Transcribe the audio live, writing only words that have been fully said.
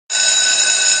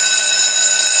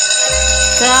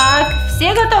Так,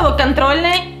 все готовы к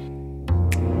контрольной?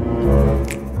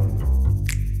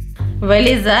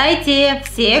 Вылезайте,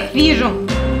 всех вижу.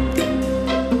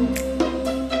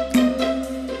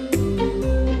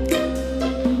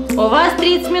 У вас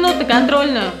 30 минут на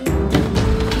контрольную.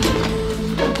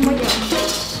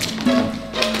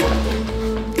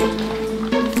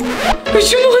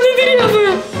 Почему она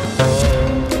дырявая?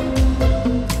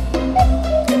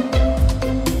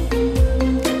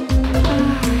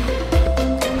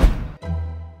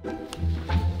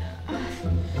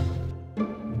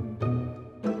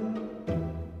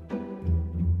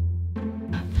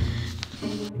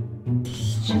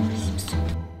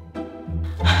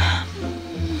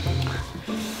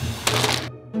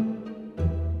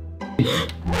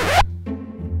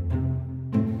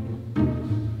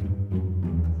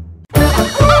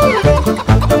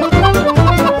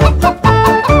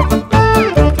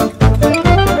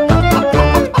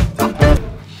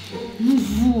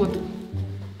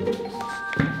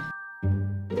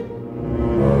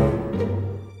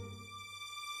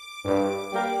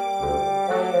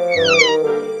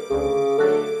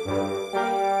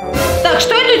 Так,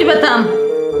 что это у тебя там?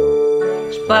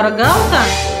 Шпаргалка?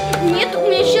 Нет, у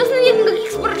меня честно нет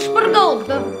никаких шпаргалок,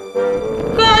 да.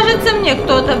 Кажется, мне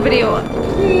кто-то врет.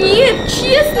 Нет,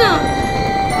 честно.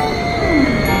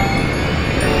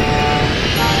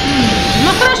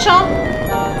 Ну хорошо.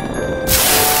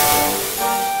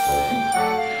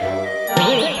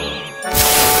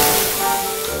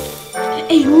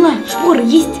 Эй, Луна, шпоры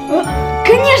есть?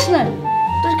 Конечно.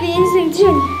 Только я не знаю, где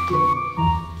они.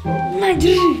 На,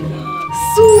 держи.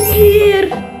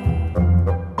 Супер.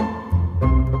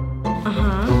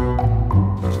 Ага.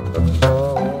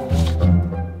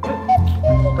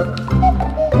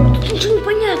 Тут ничего не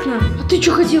понятно. А ты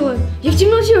что хотела? Я в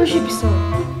темноте вообще писала.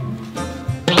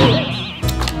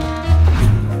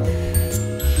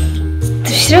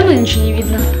 Ты все равно ничего не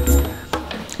видно.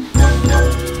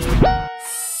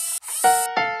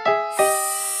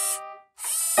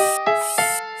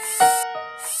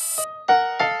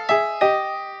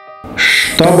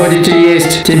 Что будете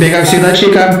есть? Тебе как всегда,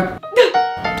 Чика? Да.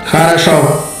 Хорошо.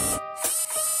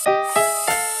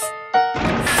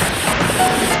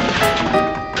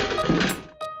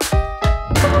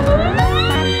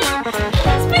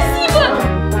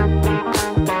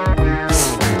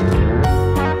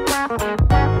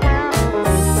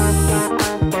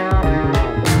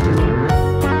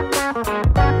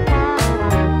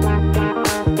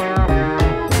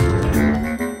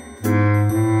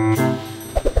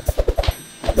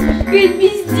 Опять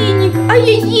без денег, а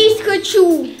я есть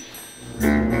хочу.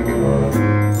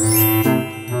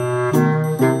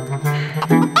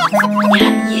 У меня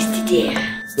есть идея.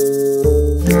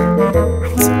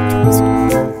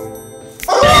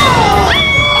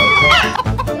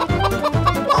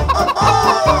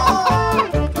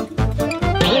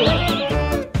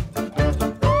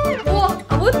 О,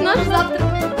 а вот наш завтрак.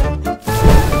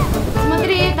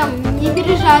 Смотри, там, не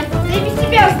пережарь. Да я без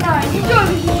тебя знаю, не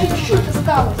дергайся, чуть-чуть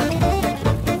осталось.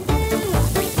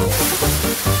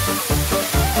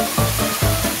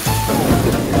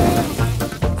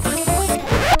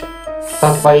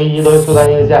 Со своей едой сюда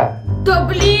нельзя. Да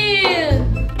блин!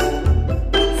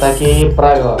 Такие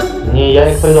правила. Не я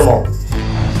их придумал.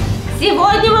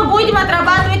 Сегодня мы будем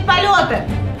отрабатывать полеты.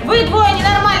 Вы двое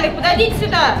ненормальных, подойдите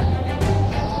сюда.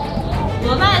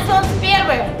 Луна и Солнце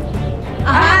первые.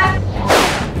 Ага.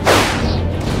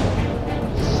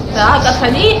 Так,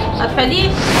 отходи,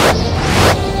 отходи.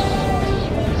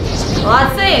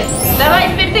 Молодцы. Давай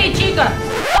теперь ты, Чика.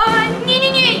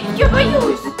 Не-не-не, я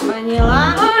боюсь.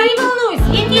 Поняла? Не волнуйся,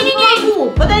 я не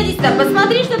могу. Подойди сюда,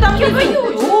 посмотри, что там. Я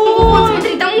боюсь. Вот,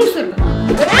 смотри, там мусор.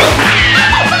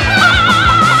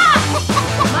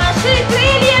 Маши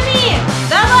крыльями.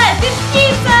 Давай, ты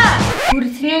птица.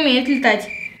 Курица не умеет летать.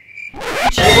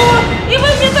 Чего? И вы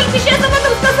мне только сейчас об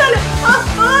этом сказали.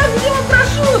 Где мой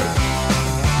парашют?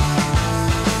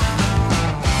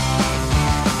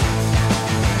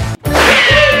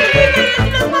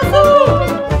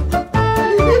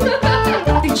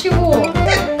 Ты чего?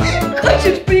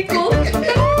 Хочешь прикол?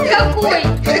 Какой?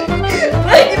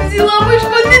 Я взяла мышь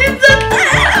под рецепт.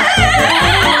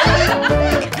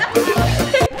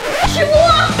 Чего?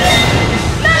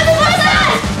 Надо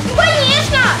спасать!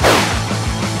 Конечно!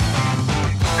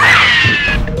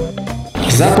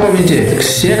 Запомните,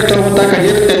 все, кто вот так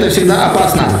одет, это всегда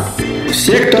опасно.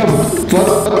 Все, кто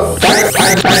вот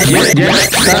так одет,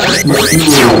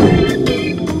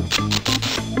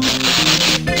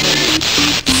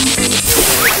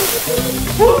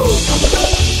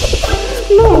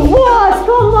 Ну вот,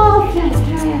 сломался.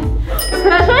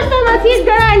 Хорошо, что у нас есть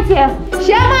гарантия.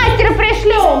 Сейчас мастера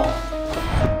пришлю.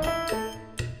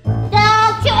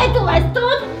 попасть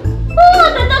тут? О,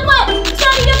 ты такой, что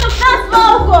ее тут на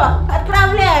свалку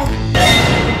отправляешь?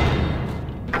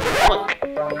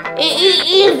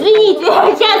 Извините,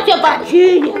 сейчас все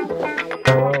починим.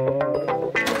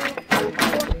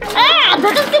 Да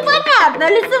тут все понятно,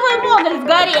 лицевой модуль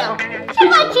сгорел. Все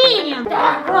починим.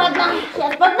 Так, ладно,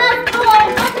 сейчас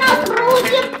поднастроим,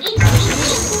 поднакрутим и...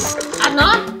 Оно?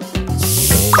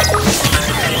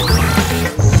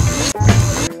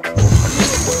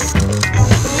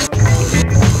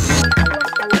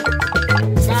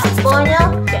 Да, понял.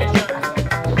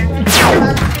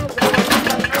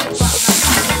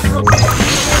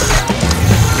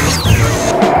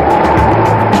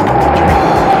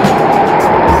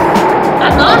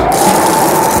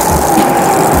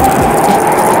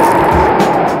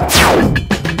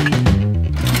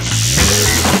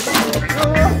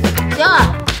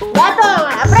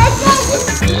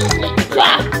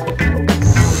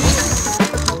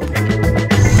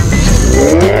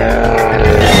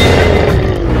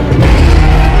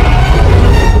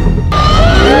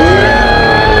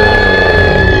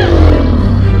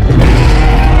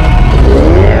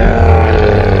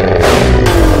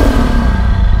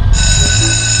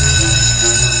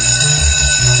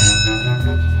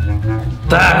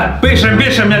 Так, пишем,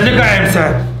 не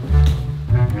отвлекаемся.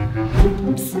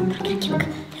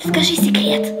 Расскажи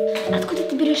секрет. Откуда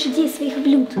ты берешь идеи своих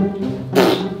блюд?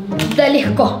 Да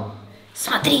легко.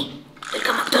 Смотри,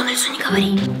 только Макдональдсу не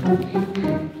говори.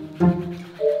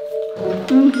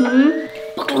 Угу.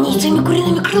 Поклянись своими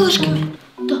куриными крылышками.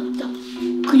 Да,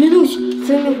 клянусь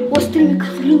своими острыми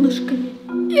крылышками.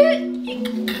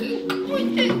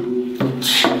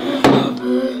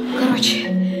 Короче,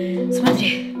 смотри.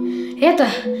 Это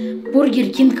Бургер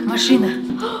Кинг машина.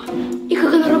 И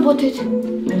как она работает?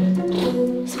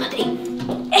 Смотри.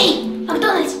 Эй,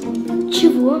 Макдональдс!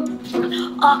 Чего?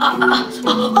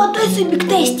 Отдай свой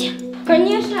биг-тести.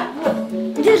 Конечно. Вот,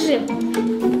 держи.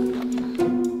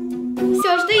 Все,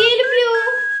 что я люблю.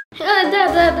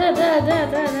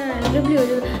 Да. Люблю.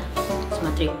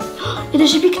 Смотри. Это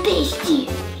же биг-тести.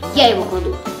 Я его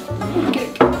кладу.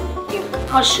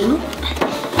 Машину.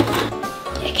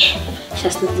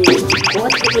 Сейчас надо ввести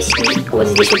код, вот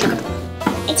здесь вот так вот.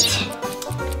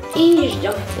 И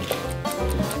ждем.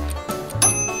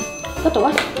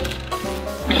 Готово.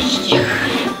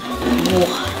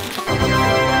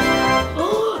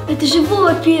 Это же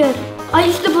вопер. А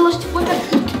если ты положить в вопер?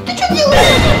 Ты что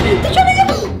делаешь? Ты что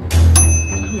наделал?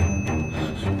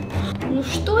 Ну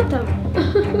что там?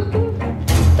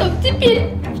 Так, теперь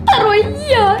второй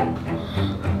я.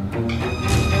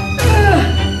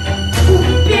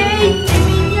 Убейте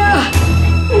меня!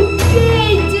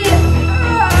 Убейте!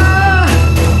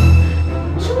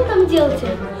 Что вы там делаете?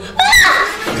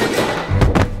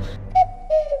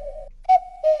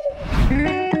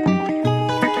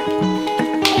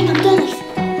 Эй, Макдональдс,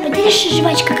 поделишься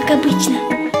жвачкой, как обычно.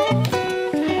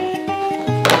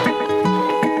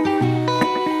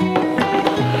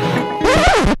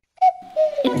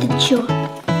 Это чё?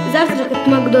 Завтрак от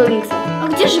Макдональдса. А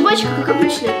где жвачка, как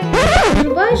обычно?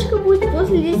 Жвачка будет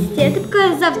после 10. Это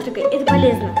пока завтракай, это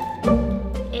полезно.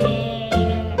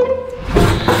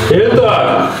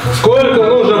 Итак, сколько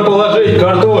нужно положить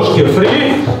картошки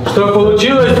фри, чтобы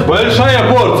получилась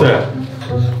большая порция?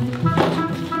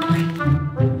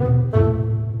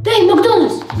 Дай,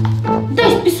 Макдональдс!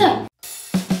 Дай списать!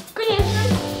 Конечно.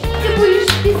 Ты будешь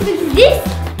списывать здесь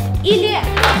или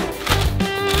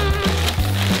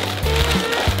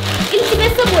тебе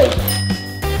с собой?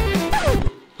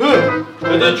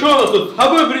 Это что у нас тут с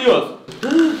собой принес?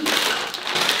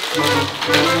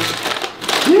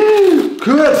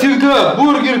 Как всегда,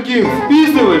 Бургер Кинг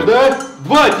списываешь, да?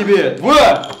 2 тебе,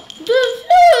 2!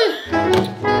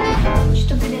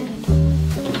 Что грязно?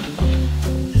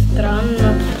 Странно.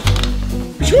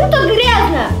 Почему так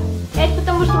грязно? Это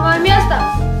потому что мое место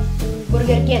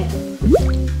Бургер Кинг.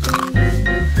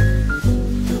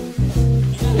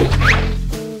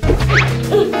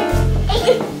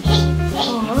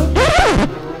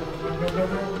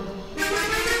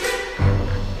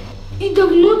 И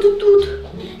давно ты тут?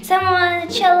 С самого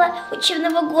начала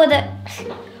учебного года.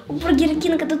 У Бургер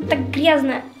Кинга тут так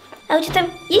грязно. А у тебя там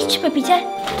есть что попить, а?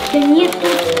 Да нет,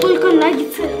 тут только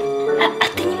наггетсы. А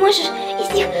ты не можешь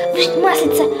из них выжать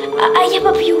маслица, а я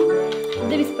попью?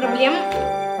 Да без проблем.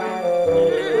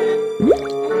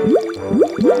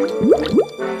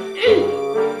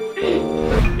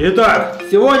 Итак,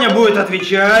 сегодня будет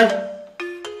отвечать.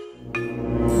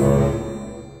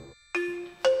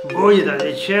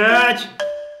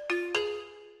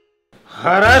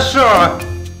 Хорошо.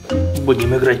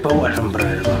 Будем играть по вашим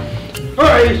правилам.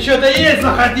 Ой, что-то есть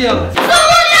захотелось.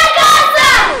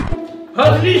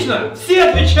 Отлично! Все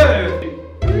отвечают!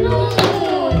 Ну,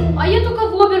 а я только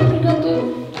вобер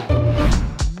приготовил.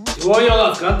 Сегодня у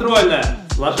нас контрольная.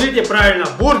 Сложите правильно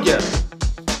бургер,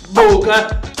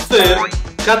 булка, сыр,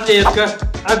 котлетка,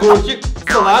 огурчик,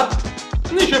 салат,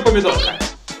 ну еще и помидорка.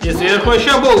 И сверху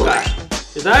еще булка.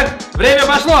 Итак, время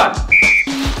пошло!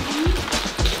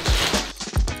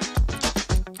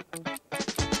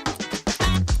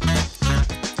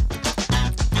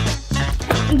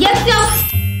 Я все.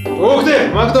 Ух ты,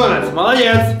 Макдональдс,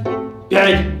 молодец!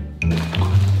 5.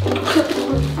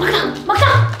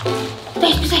 Макдам,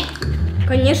 дай списать.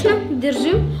 Конечно,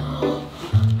 держи.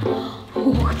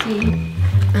 Ух ты.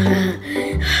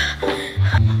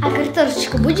 А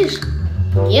картошечку будешь?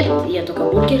 Нет, я только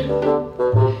бургер.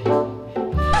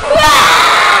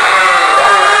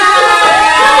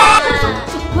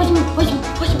 Возьму,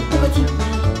 погоди.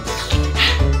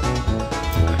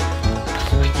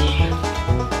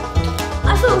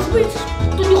 А соус будешь?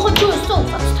 Да не хочу я соус,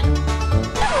 отстань.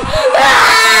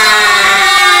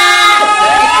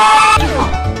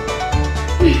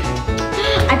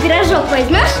 А пирожок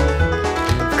возьмешь?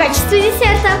 В качестве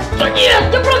десерта. Да нет,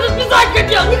 я просто списать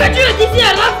хотел, не хочу я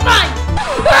десерт, отстань!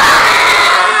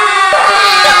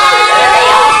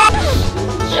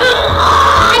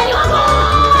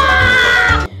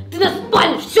 Ты нас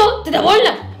спалишь, все, ты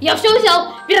довольна? Я все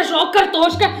взял, пирожок,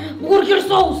 картошка, бургер,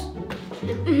 соус.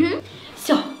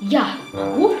 Все, я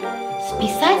могу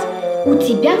списать у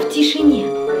тебя в тишине.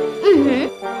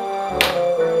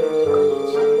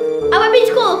 А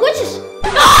попить колу хочешь?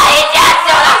 Иди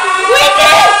отсюда!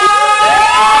 Уйди!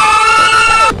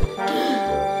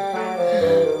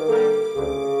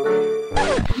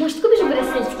 Может, купишь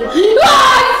браслетики?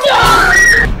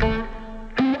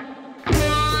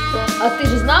 А ты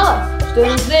же знала, что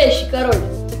я настоящий король?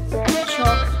 Чё?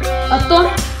 А то,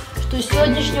 что с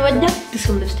сегодняшнего дня ты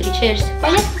со мной встречаешься.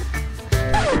 Понятно?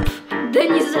 Да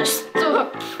ни за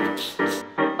что.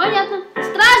 Понятно.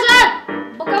 Стража!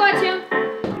 Упаковать ее.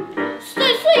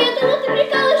 Стой, я думала, ты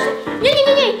прикалываешься. Не,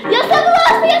 я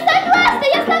согласна.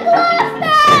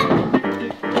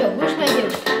 Че, будешь моя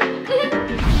девушка?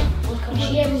 Вот, короче,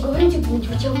 я ему говорю, типа, у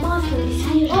тебя масло или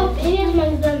свежее. О, привет,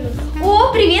 Макдональдс. О,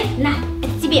 привет. На,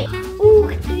 это тебе. Ух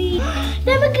ты.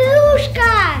 Там игрушка.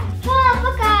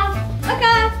 Пока.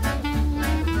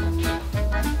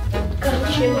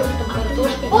 Короче, вот там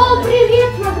картошка. О,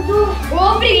 привет, Макдо.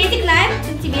 О, приветик, на,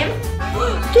 это тебе.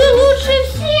 Ты лучше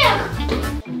всех.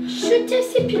 Что тебя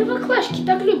все первоклашки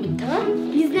так любят, а?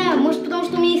 Не знаю, может, потому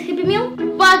что у меня есть хэппи мил?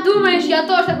 Подумаешь, я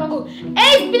тоже так могу.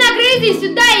 Эй, спиногрызы,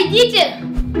 сюда идите!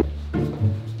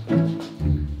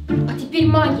 А теперь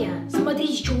магия.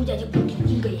 Смотрите, что у дяди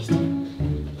Кинга есть.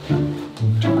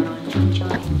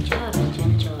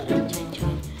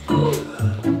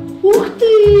 Ух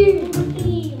ты!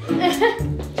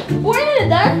 Поняли,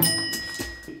 да?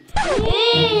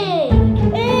 Эй,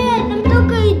 там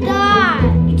только еда.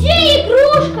 Где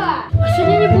игрушка? А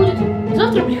сегодня не будет.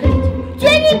 Завтра приходите.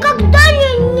 Тебя никогда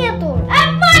нету.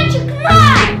 Мальчик, на!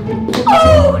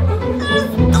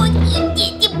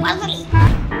 Идите, пошли.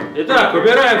 Итак,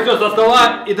 убираем все со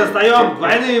стола и достаем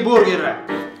двойные бургеры.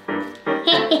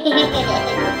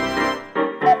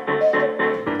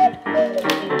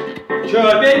 Че,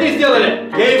 опять не сделали?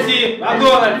 KFC,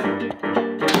 Макдональдс.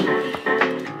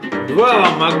 2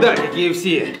 вам Макдаки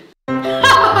KFC.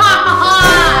 Ха-ха-ха-ха!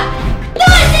 Кто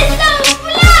здесь самый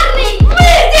популярный? Мы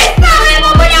здесь самые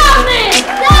популярные!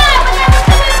 Да, потому что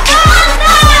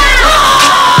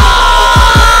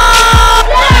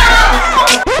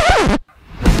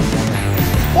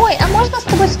мы Ой, а можно с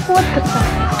тобой сфоткаться?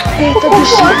 Это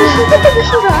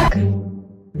доширак.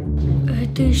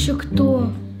 Это еще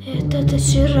кто? Это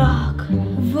доширак.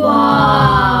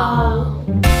 Вау!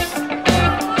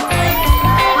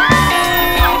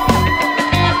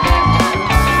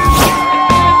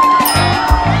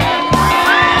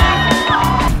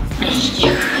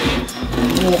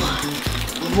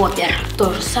 Вопер.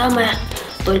 То же самое,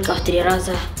 только в 3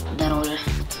 раза дороже.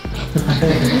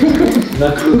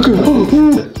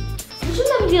 Что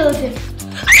нам делать?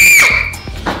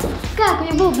 Как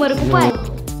мне был в море купать?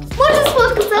 Можно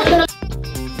сфоткаться?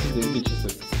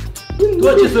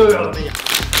 2 часа увел меня.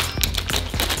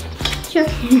 Че?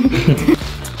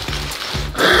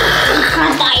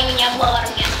 Отдай меня,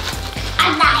 Барни.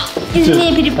 Отдай. Извини,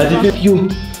 я перепутала. А теперь пью.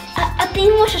 А ты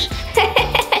не можешь?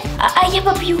 А я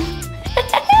попью.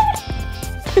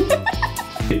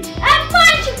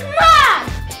 Мальчик, на!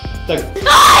 Так.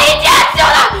 Иди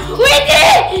отсюда!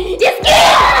 Уйди! Диски!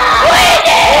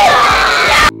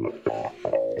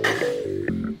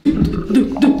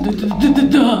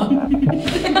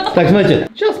 Так, смотрите.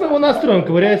 Сейчас мы его настроим,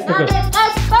 ковыряется такой.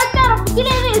 Повтор,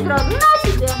 телевизор! и сразу на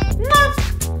тебе.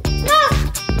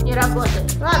 На. Не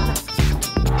работает. Ладно.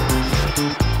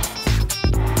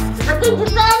 За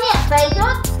кондиционер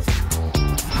сойдет?